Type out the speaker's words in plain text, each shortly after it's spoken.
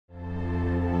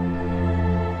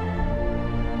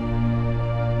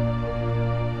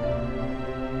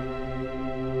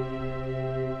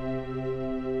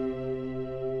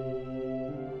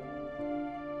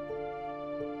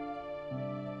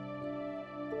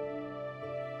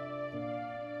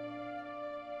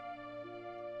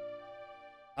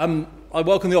I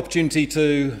welcome the opportunity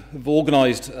to have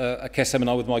organised a KES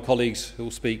seminar with my colleagues who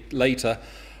will speak later,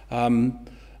 and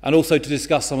also to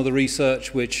discuss some of the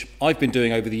research which I've been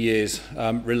doing over the years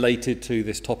related to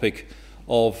this topic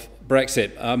of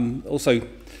Brexit. Also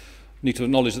need to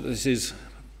acknowledge that this is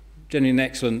genuinely an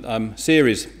excellent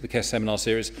series, the KES seminar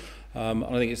series. And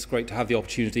I think it's great to have the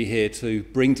opportunity here to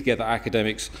bring together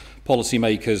academics,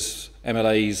 policymakers,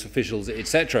 MLAs, officials,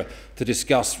 etc., to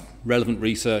discuss relevant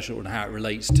research and how it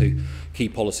relates to key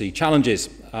policy challenges.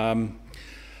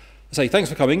 Thanks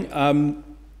for coming.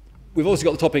 We've also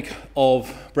got the topic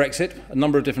of Brexit, a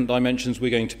number of different dimensions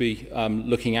we're going to be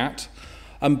looking at.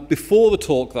 Before the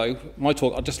talk, though, my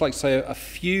talk, I'd just like to say a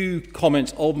few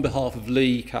comments on behalf of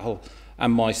Lee, Cahill,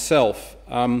 and myself,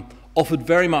 offered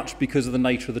very much because of the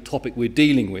nature of the topic we're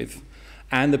dealing with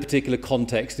and the particular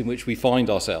context in which we find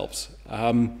ourselves.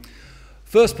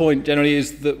 First point generally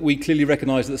is that we clearly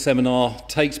recognise that the seminar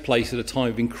takes place at a time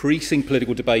of increasing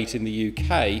political debate in the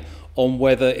UK on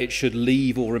whether it should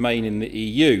leave or remain in the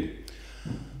EU.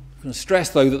 I'm going to stress,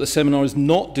 though, that the seminar is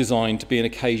not designed to be an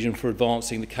occasion for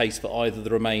advancing the case for either the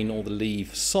remain or the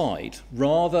leave side.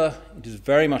 Rather, it is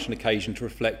very much an occasion to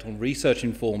reflect on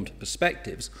research-informed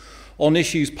perspectives on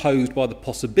issues posed by the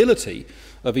possibility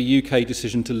of a UK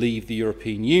decision to leave the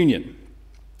European Union.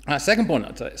 Second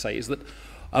point I'd say is that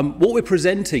what we're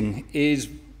presenting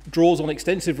draws on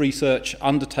extensive research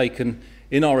undertaken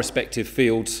in our respective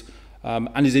fields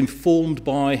and is informed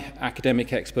by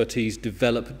academic expertise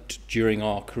developed during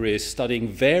our careers studying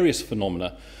various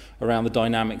phenomena around the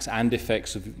dynamics and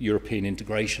effects of European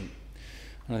integration.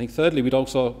 And I think thirdly, we'd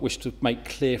also wish to make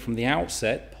clear from the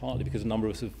outset, partly because a number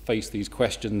of us have faced these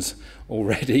questions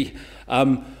already,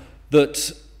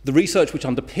 that the research which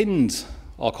underpins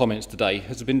our comments today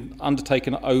has been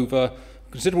undertaken over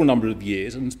a considerable number of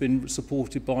years and has been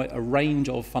supported by a range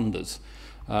of funders,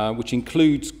 which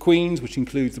includes Queen's, which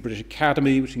includes the British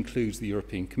Academy, which includes the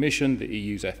European Commission, the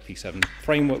EU's FP7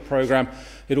 framework programme.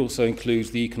 It also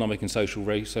includes the Economic and Social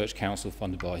Research Council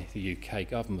funded by the UK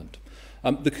government.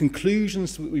 The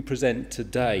conclusions that we present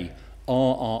today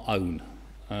are our own,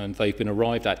 and they've been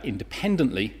arrived at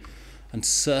independently, and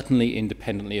certainly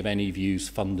independently of any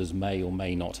views funders may or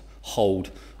may not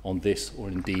hold on this or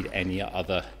indeed any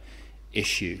other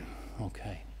issue.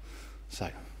 Okay, so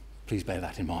please bear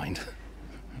that in mind.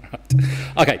 Right.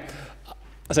 Okay,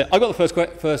 I've got the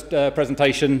first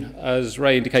presentation, as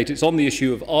Ray indicated. It's on the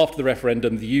issue of after the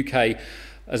referendum, the UK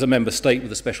as a member state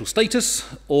with a special status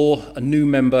or a new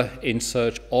member in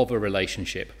search of a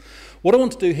relationship. What I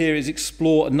want to do here is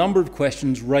explore a number of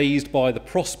questions raised by the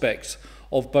prospect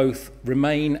of both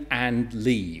remain and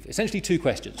leave. Essentially two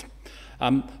questions.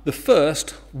 The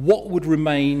first, what would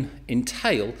remain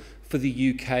entail for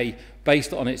the UK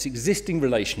based on its existing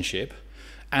relationship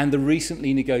and the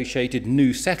recently negotiated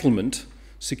new settlement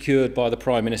secured by the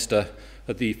Prime Minister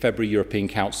at the February European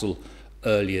Council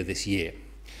earlier this year.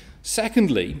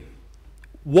 Secondly,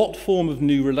 what form of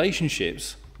new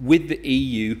relationships with the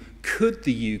EU could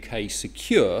the UK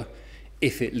secure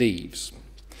if it leaves?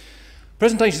 The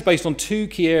presentation is based on two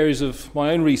key areas of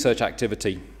my own research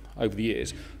activity over the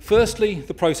years. Firstly,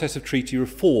 the process of treaty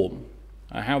reform,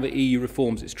 how the EU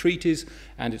reforms its treaties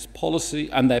and its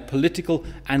policy and their political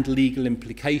and legal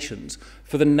implications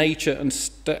for the nature and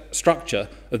structure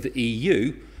of the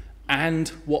EU and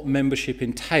what membership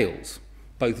entails,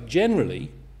 both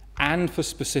generally and for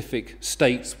specific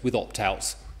states with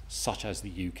opt-outs, such as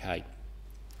the UK.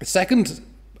 The second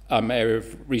area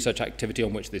of research activity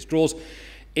on which this draws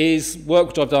is work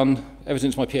which I've done ever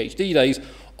since my PhD days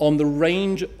on the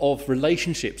range of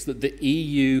relationships that the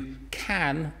EU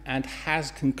can and has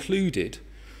concluded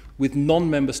with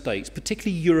non-member states,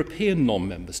 particularly European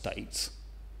non-member states,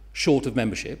 short of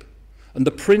membership, and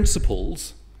the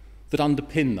principles that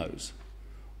underpin those,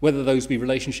 whether those be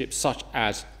relationships such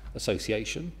as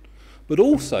association, but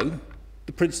also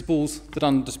the principles that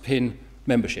underpin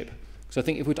membership. So I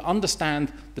think if we're to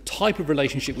understand the type of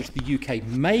relationship which the UK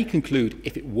may conclude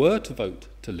if it were to vote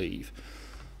to leave,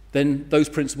 then those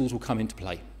principles will come into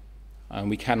play. And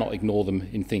we cannot ignore them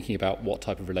in thinking about what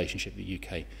type of relationship the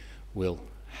UK will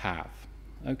have.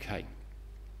 Okay.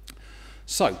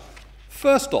 So,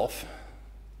 first off,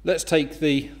 let's take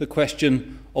the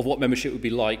question of what membership would be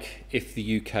like if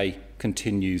the UK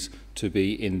continues to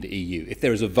be in the EU, if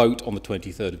there is a vote on the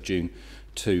 23rd of June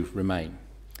to remain.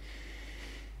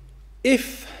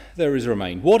 If there is a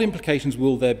remain, what implications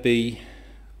will there be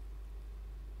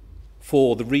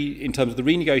for in terms of the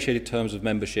renegotiated terms of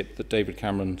membership that David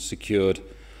Cameron secured?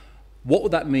 What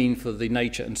would that mean for the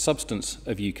nature and substance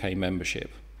of UK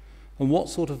membership? And what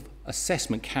sort of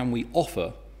assessment can we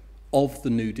offer of the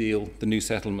New Deal, the new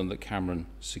settlement that Cameron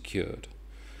secured.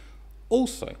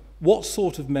 Also, what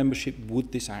sort of membership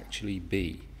would this actually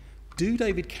be? Do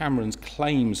David Cameron's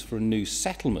claims for a new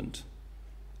settlement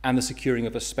and the securing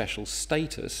of a special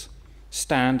status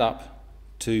stand up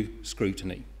to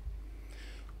scrutiny?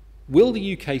 Will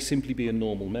the UK simply be a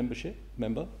normal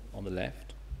member on the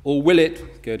left, or will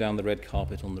it go down the red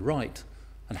carpet on the right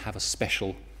and have a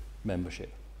special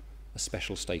membership, a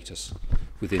special status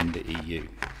within the EU?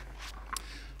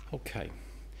 Okay.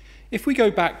 If we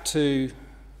go back to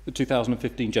the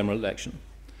 2015 general election,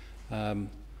 that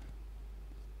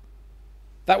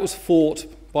was fought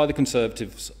by the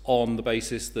Conservatives on the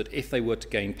basis that if they were to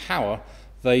gain power,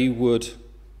 they would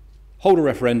hold a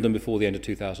referendum before the end of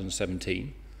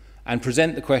 2017 and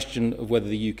present the question of whether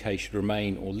the UK should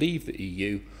remain or leave the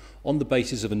EU on the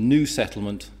basis of a new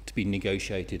settlement to be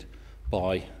negotiated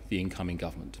by the incoming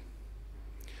government,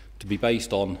 to be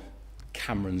based on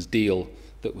Cameron's deal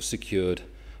that was secured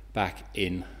back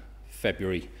in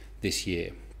February this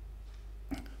year.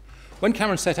 When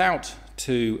Cameron set out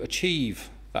to achieve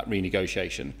that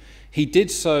renegotiation, he did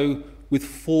so with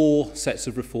 4 sets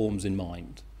of reforms in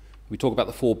mind. We talk about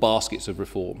the 4 baskets of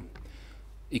reform.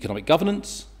 Economic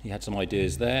governance, he had some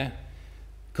ideas there.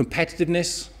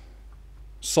 Competitiveness,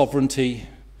 sovereignty,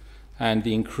 and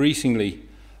the increasingly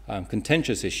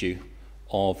contentious issue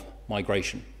of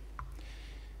migration.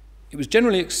 It was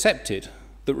generally accepted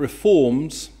that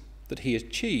reforms that he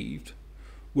achieved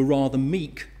were rather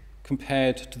meek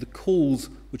compared to the calls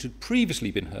which had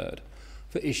previously been heard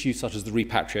for issues such as the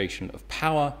repatriation of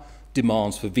power,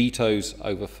 demands for vetoes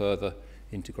over further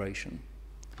integration.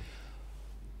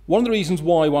 One of the reasons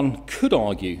why one could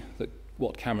argue that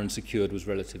what Cameron secured was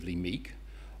relatively meek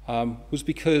was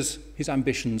because his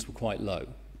ambitions were quite low.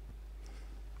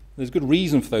 There's good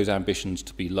reason for those ambitions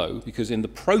to be low, because in the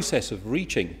process of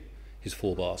reaching his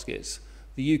 4 baskets,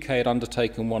 the UK had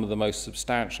undertaken one of the most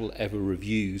substantial ever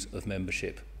reviews of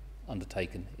membership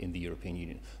undertaken in the European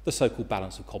Union, the so-called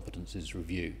Balance of Competences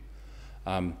Review.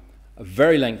 A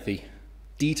very lengthy,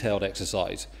 detailed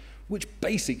exercise which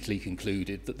basically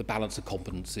concluded that the balance of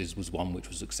competences was one which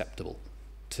was acceptable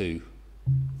to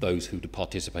those who had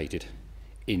participated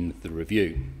in the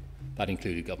review. That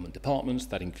included government departments,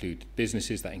 that included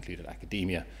businesses, that included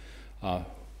academia,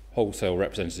 wholesale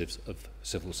representatives of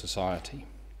civil society.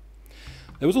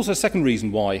 There was also a second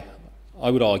reason why I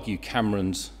would argue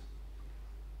Cameron's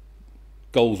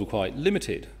goals were quite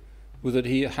limited, was that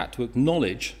he had to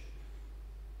acknowledge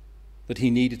that he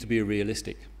needed to be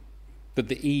realistic, that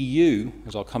the EU,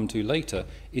 as I'll come to later,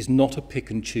 is not a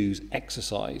pick and choose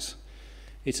exercise.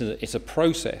 It's a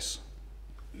process,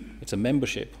 it's a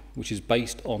membership which is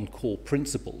based on core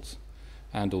principles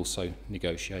and also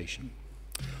negotiation.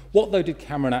 What, though, did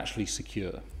Cameron actually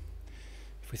secure?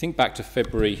 If we think back to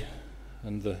February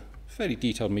and the fairly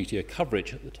detailed media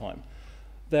coverage at the time,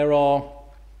 there are,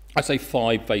 I'd say,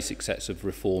 5 basic sets of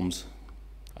reforms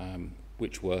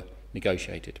which were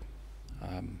negotiated.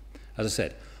 As I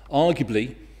said,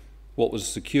 arguably, what was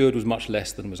secured was much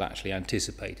less than was actually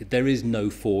anticipated. There is no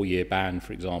 4-year ban,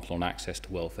 for example, on access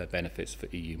to welfare benefits for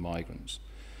EU migrants.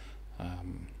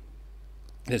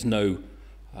 There's no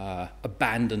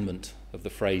abandonment of the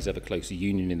phrase ever closer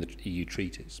union in the EU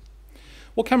treaties.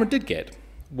 What Cameron did get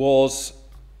was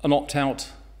an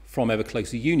opt-out from ever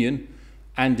closer union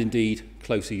and indeed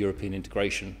closer European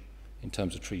integration in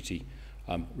terms of treaty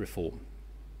reform.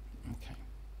 Okay.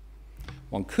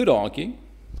 One could argue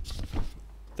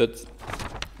that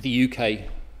the UK,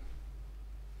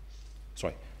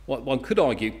 one could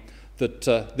argue that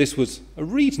this was a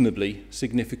reasonably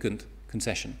significant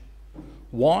concession.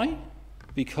 Why?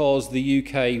 Because the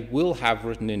UK will have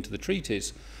written into the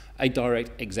treaties a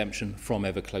direct exemption from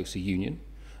ever closer union,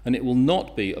 and it will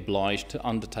not be obliged to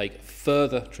undertake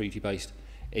further treaty-based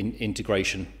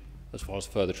integration as far as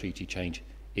further treaty change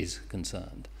is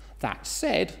concerned. That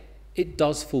said, it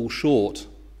does fall short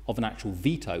of an actual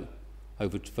veto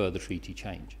over further treaty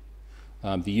change.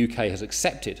 The UK has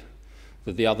accepted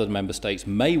that the other member states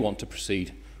may want to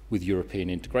proceed with European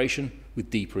integration, with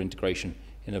deeper integration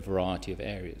in a variety of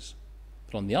areas.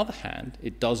 But on the other hand,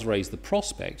 it does raise the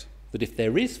prospect that if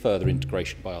there is further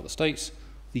integration by other states,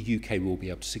 the UK will be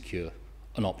able to secure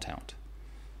an opt-out.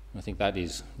 And I think that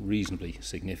is reasonably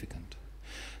significant.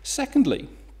 Secondly,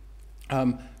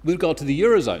 with regard to the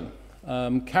Eurozone,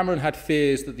 Cameron had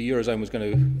fears that the Eurozone was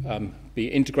going to be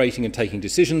integrating and taking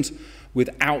decisions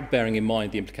without bearing in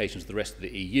mind the implications of the rest of the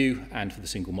EU and for the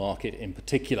single market in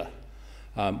particular.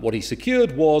 What he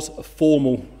secured was a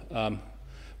formal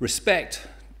respect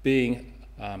being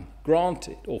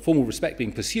granted, or formal respect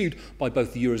being pursued by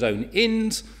both the Eurozone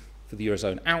ins for the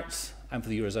Eurozone outs and for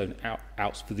the Eurozone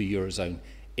outs for the Eurozone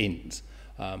ins.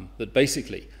 That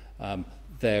basically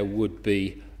there would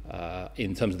be,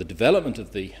 in terms of the development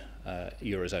of the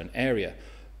Eurozone area,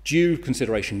 due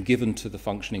consideration given to the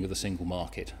functioning of the single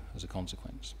market as a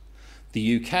consequence.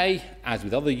 The UK, as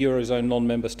with other Eurozone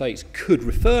non-member states, could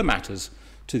refer matters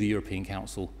to the European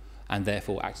Council and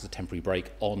therefore act as a temporary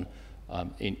brake on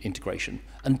integration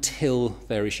until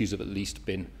their issues have at least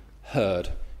been heard,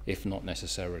 if not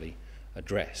necessarily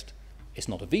addressed. It's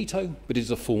not a veto, but it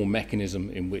is a formal mechanism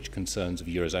in which concerns of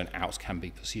Eurozone outs can be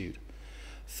pursued.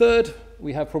 Third,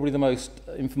 we have probably the most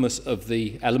infamous of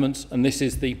the elements, and this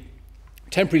is the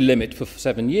temporary limit for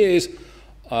 7 years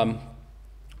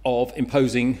of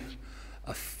imposing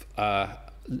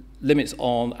limits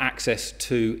on access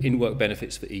to in-work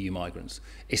benefits for EU migrants.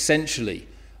 Essentially,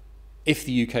 if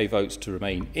the UK votes to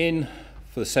remain in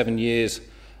for the 7 years,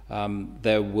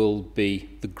 there will be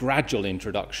the gradual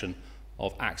introduction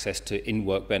of access to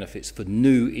in-work benefits for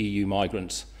new EU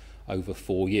migrants over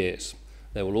 4 years.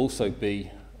 There will also be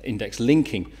index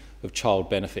linking of child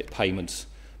benefit payments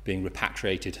being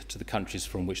repatriated to the countries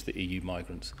from which the EU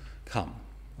migrants come.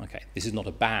 Okay, this is not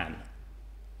a ban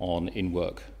on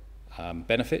in-work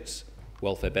benefits,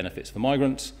 welfare benefits for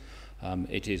migrants.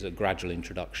 It is a gradual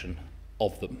introduction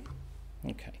of them.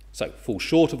 Okay, so falls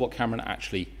short of what Cameron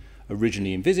actually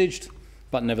originally envisaged,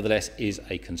 but nevertheless is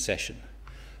a concession.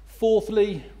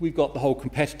 Fourthly, we've got the whole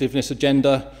competitiveness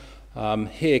agenda.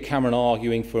 Here Cameron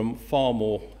arguing for far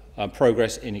more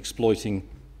progress in exploiting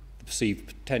the perceived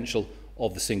potential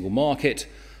of the single market,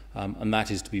 and that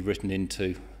is to be written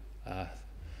into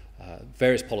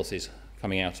various policies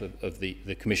coming out of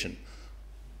the Commission.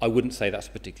 I wouldn't say that's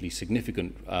a particularly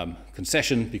significant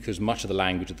concession, because much of the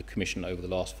language of the Commission over the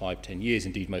last 5–10 years,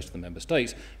 indeed most of the Member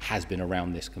States, has been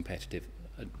around this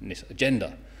competitiveness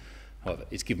agenda. However,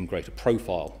 it's given greater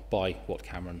profile by what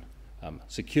Cameron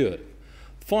secured.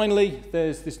 Finally,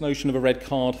 there's this notion of a red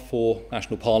card for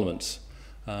national parliaments.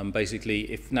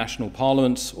 Basically, if national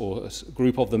parliaments, or a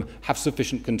group of them, have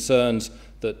sufficient concerns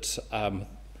that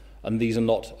and these are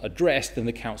not addressed, then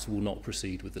the Council will not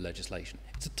proceed with the legislation.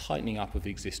 It's a tightening up of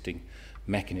existing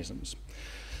mechanisms.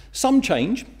 Some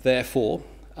change, therefore,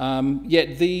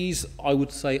 yet these, I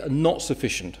would say, are not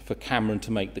sufficient for Cameron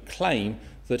to make the claim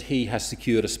that he has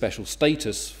secured a special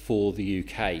status for the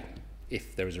UK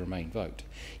if there is a Remain vote.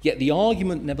 Yet the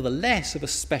argument, nevertheless, of a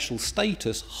special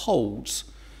status holds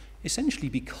essentially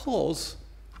because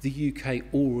the UK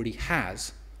already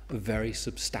has a very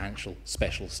substantial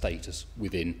special status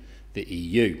within the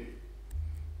EU.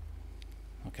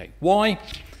 Okay, why?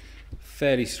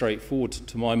 Fairly straightforward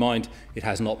to my mind. It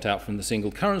has an opt-out from the single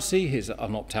currency, it has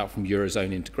an opt-out from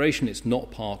Eurozone integration, it's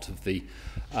not part of the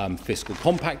Fiscal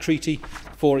Compact Treaty,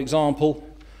 for example.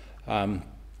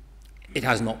 It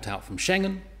has an opt-out from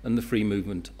Schengen and the free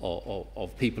movement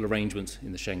of people arrangements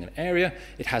in the Schengen area.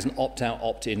 It has an opt-out,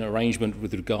 opt-in arrangement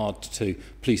with regard to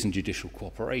police and judicial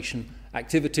cooperation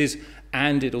activities,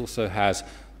 and it also has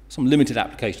some limited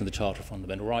application of the Charter of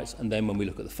Fundamental Rights. And then when we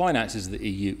look at the finances of the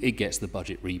EU, it gets the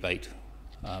budget rebate,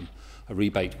 a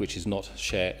rebate which is of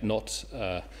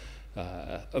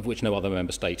which no other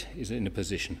member state is in a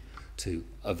position to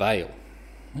avail.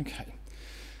 Okay,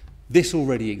 this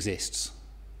already exists.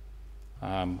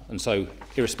 And so,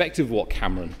 irrespective of what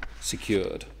Cameron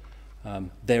secured,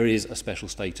 there is a special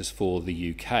status for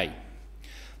the UK.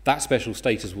 That special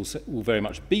status will very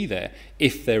much be there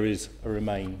if there is a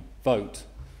Remain vote.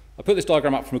 I put this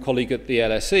diagram up from a colleague at the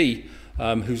LSE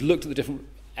who's looked at the different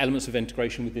elements of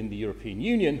integration within the European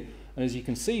Union, and as you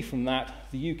can see from that,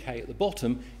 the UK at the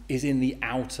bottom is in the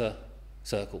outer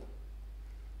circle,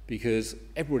 because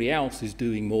everybody else is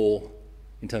doing more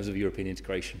in terms of European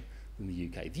integration than the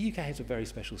UK. The UK has a very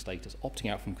special status, opting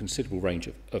out from a considerable range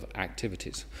of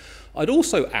activities. I'd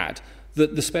also add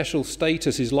that the special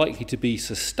status is likely to be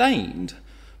sustained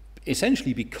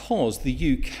essentially because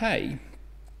the UK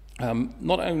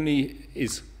not only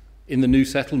is in the new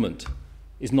settlement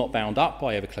is not bound up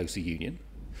by ever closer union,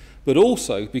 but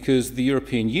also because the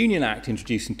European Union Act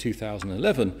introduced in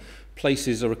 2011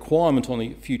 places a requirement on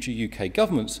the future UK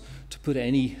governments to put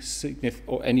any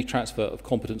transfer of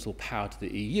competence or power to the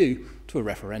EU to a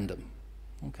referendum.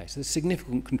 Okay, so there's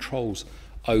significant controls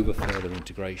over further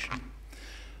integration.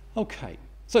 Okay,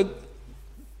 so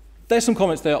there's some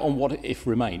comments there on what if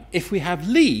Remain. If we have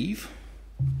leave,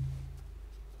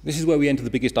 this is where we enter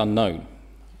the biggest unknown.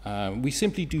 We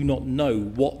simply do not know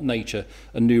what nature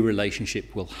a new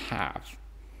relationship will have.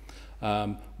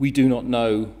 We do not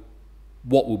know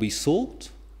what will be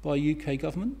sought by UK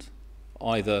government,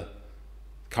 either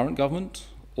current government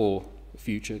or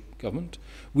future government.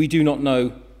 We do not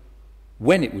know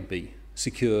when it would be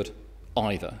secured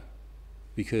either,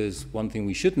 because one thing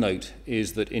we should note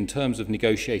is that in terms of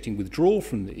negotiating withdrawal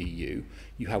from the EU,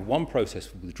 you have one process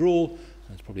for withdrawal, and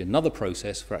there's probably another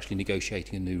process for actually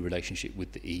negotiating a new relationship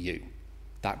with the EU.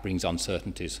 That brings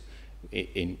uncertainties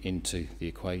into the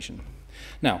equation.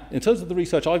 Now, in terms of the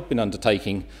research I've been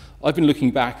undertaking, I've been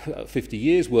looking back at 50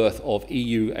 years' worth of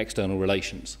EU external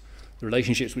relations, the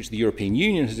relationships which the European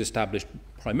Union has established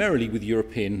primarily with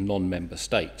European non-member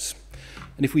states.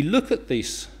 And if we look at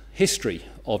this history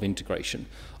of integration,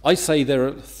 I say there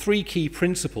are three key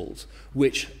principles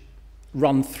which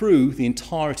run through the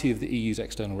entirety of the EU's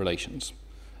external relations,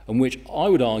 and which I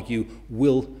would argue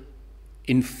will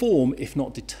inform, if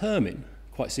not determine,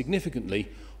 quite significantly,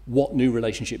 what new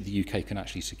relationship the UK can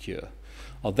actually secure.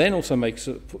 I'll then also make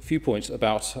a few points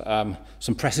about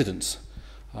some precedents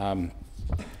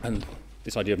and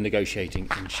this idea of negotiating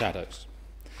in shadows.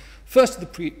 First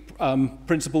of the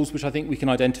principles which I think we can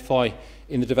identify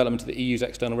in the development of the EU's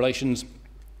external relations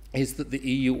is that the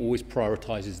EU always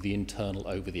prioritises the internal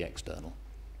over the external.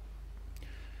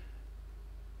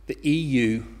 The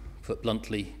EU, put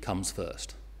bluntly, comes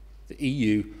first. The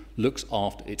EU looks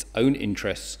after its own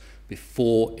interests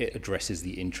before it addresses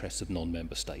the interests of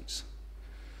non-member states.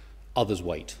 Others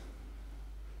wait.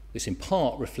 This in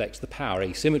part reflects the power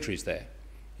asymmetries there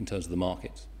in terms of the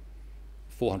markets.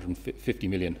 450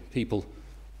 million people,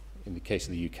 in the case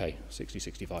of the UK,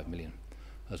 65 million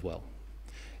as well.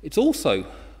 It's also,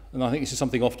 and I think this is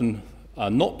something often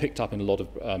not picked up in a lot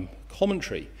of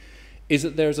commentary, is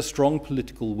that there is a strong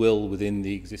political will within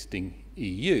the existing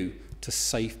EU to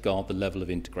safeguard the level of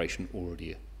integration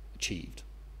already achieved.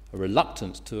 A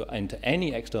reluctance to enter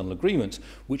any external agreements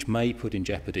which may put in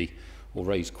jeopardy or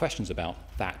raise questions about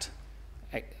that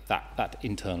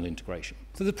internal integration.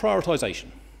 So the prioritisation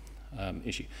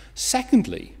issue.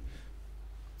 Secondly,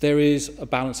 there is a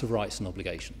balance of rights and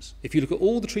obligations. If you look at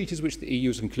all the treaties which the EU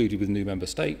has concluded with non-member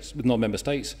states,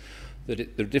 there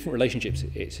are different relationships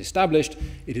it's established,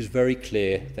 it is very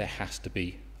clear there has to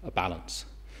be a balance.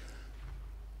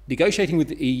 Negotiating with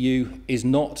the EU is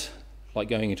not like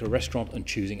going into a restaurant and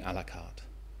choosing a la carte.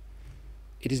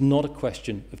 It is not a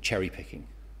question of cherry picking.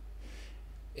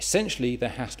 Essentially, there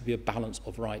has to be a balance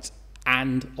of rights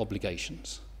and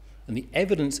obligations. And the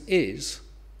evidence is,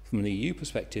 from an EU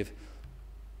perspective,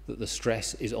 that the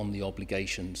stress is on the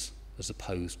obligations as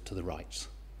opposed to the rights.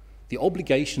 The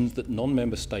obligations that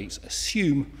non-member states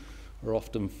assume are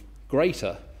often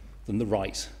greater than the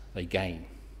rights they gain.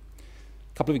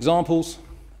 A couple of examples.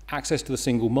 Access to the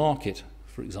single market,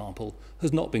 for example,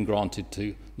 has not been granted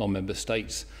to non-member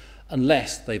states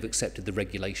unless they've accepted the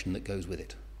regulation that goes with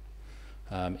it.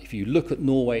 If you look at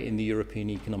Norway in the European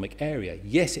Economic Area,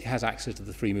 yes, it has access to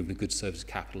the free movement of goods, services,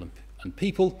 capital and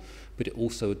people, but it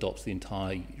also adopts the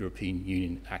entire European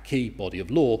Union acquis body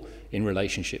of law in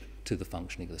relationship to the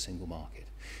functioning of the single market.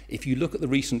 If you look at the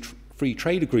recent free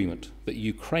trade agreement that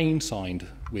Ukraine signed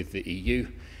with the EU,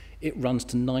 it runs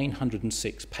to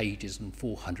 906 pages and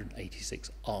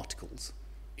 486 articles.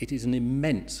 It is an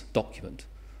immense document,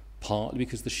 partly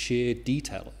because the sheer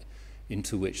detail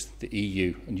into which the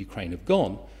EU and Ukraine have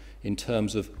gone in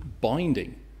terms of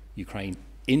binding Ukraine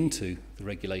into the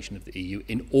regulation of the EU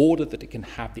in order that it can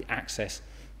have the access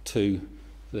to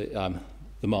the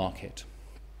market.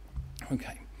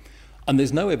 Okay. And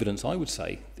there's no evidence, I would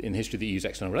say, in the history of the EU's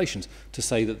external relations to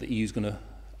say that the EU is going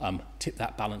to tip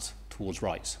that balance towards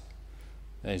rights.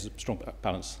 There's a strong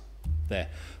balance there.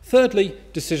 Thirdly,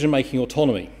 decision-making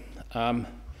autonomy.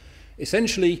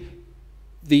 Essentially,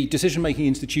 the decision-making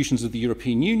institutions of the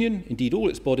European Union, indeed all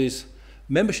its bodies,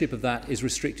 membership of that is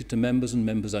restricted to members and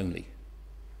members only.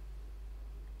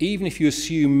 Even if you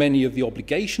assume many of the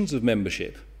obligations of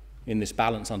membership in this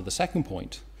balance under the second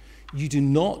point, you do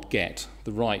not get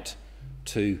the right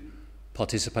to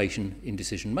participation in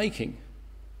decision-making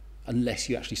unless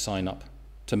you actually sign up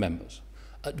to members.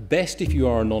 At best, if you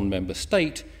are a non-member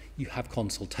state, you have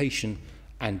consultation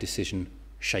and decision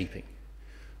shaping.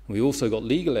 We also got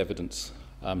legal evidence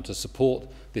to support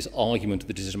this argument of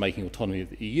the decision-making autonomy of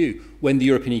the EU. When the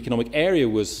European Economic Area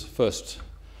was first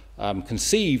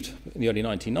conceived in the early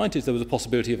 1990s, there was a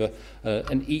possibility of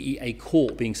an EEA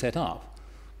court being set up.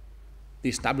 The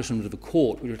establishment of a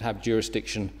court which would have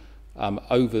jurisdiction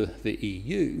over the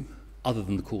EU, other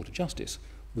than the Court of Justice,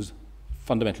 was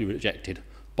fundamentally rejected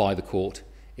by the court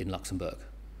in Luxembourg.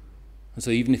 And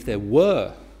so even if there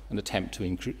were an attempt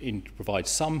to provide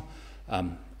some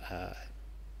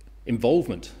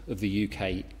involvement of the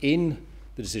UK in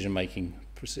the decision-making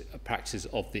practices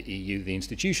of the EU, the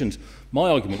institutions, my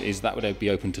argument is that would be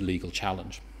open to legal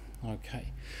challenge. Okay.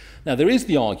 Now, there is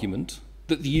the argument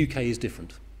that the UK is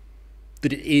different,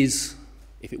 that it is,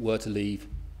 if it were to leave,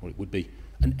 or it would be,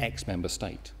 an ex-member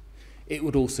state. It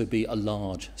would also be a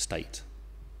large state.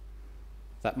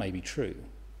 That may be true,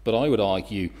 but I would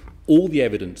argue all the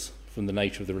evidence from the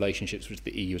nature of the relationships which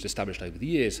the EU has established over the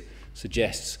years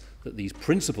suggests that these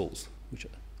principles, which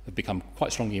have become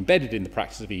quite strongly embedded in the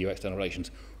practice of EU external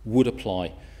relations, would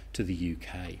apply to the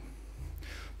UK.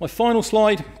 My final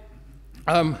slide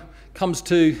comes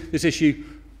to this issue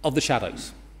of the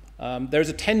shadows. There is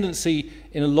a tendency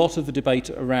in a lot of the debate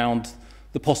around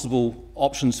the possible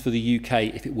options for the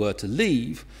UK if it were to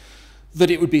leave,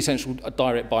 that it would be essentially a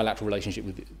direct bilateral relationship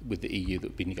with the EU that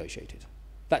would be negotiated.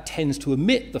 That tends to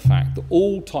omit the fact that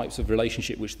all types of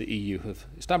relationship which the EU have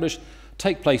established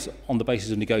take place on the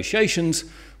basis of negotiations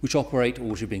which operate or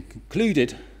which have been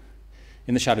concluded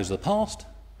in the shadows of the past,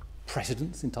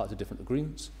 precedents in types of different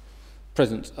agreements,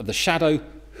 presence of the shadow,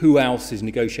 who else is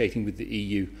negotiating with the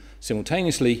EU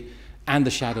simultaneously, and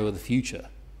the shadow of the future.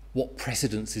 What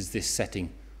precedence is this setting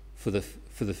for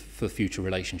future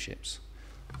relationships?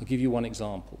 I'll give you one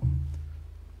example.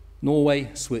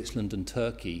 Norway, Switzerland and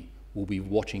Turkey will be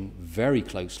watching very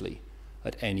closely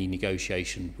at any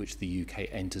negotiation which the UK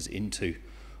enters into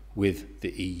with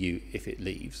the EU if it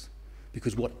leaves,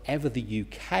 because whatever the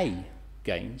UK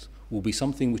gains will be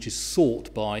something which is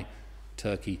sought by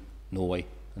Turkey, Norway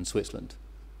and Switzerland,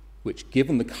 which,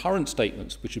 given the current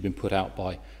statements which have been put out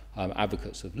by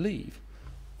advocates of leave,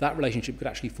 that relationship could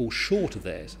actually fall short of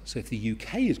theirs. So if the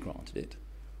UK is granted it,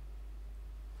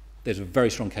 there's a very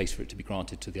strong case for it to be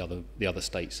granted to the other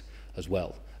states as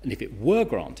well. And if it were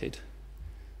granted,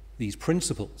 these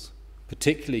principles,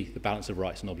 particularly the balance of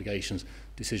rights and obligations,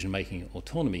 decision-making,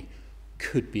 autonomy,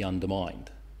 could be undermined.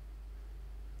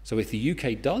 So if the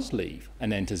UK does leave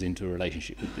and enters into a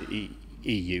relationship with the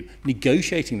EU,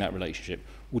 negotiating that relationship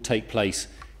will take place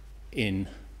in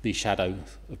the shadow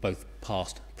of both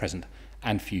past, present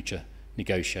and future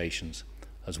negotiations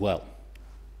as well.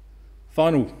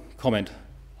 Final comment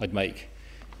I'd make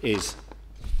is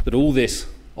that all this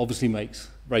obviously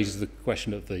raises the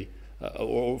question of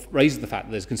or raises the fact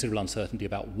that there's considerable uncertainty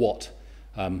about what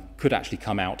could actually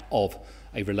come out of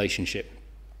a relationship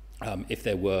if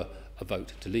there were a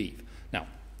vote to leave. Now,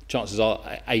 chances are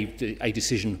a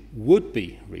decision would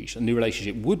be reached, a new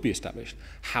relationship would be established.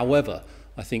 However,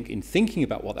 I think in thinking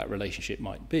about what that relationship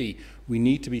might be, we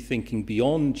need to be thinking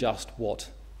beyond just what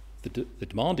the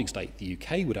demanding state, the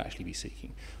UK, would actually be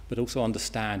seeking, but also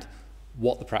understand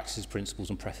what the practices, principles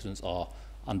and precedents are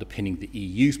underpinning the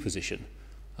EU's position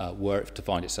were it to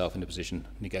find itself in a position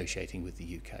negotiating with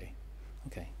the UK.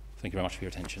 Okay, thank you very much for your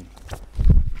attention.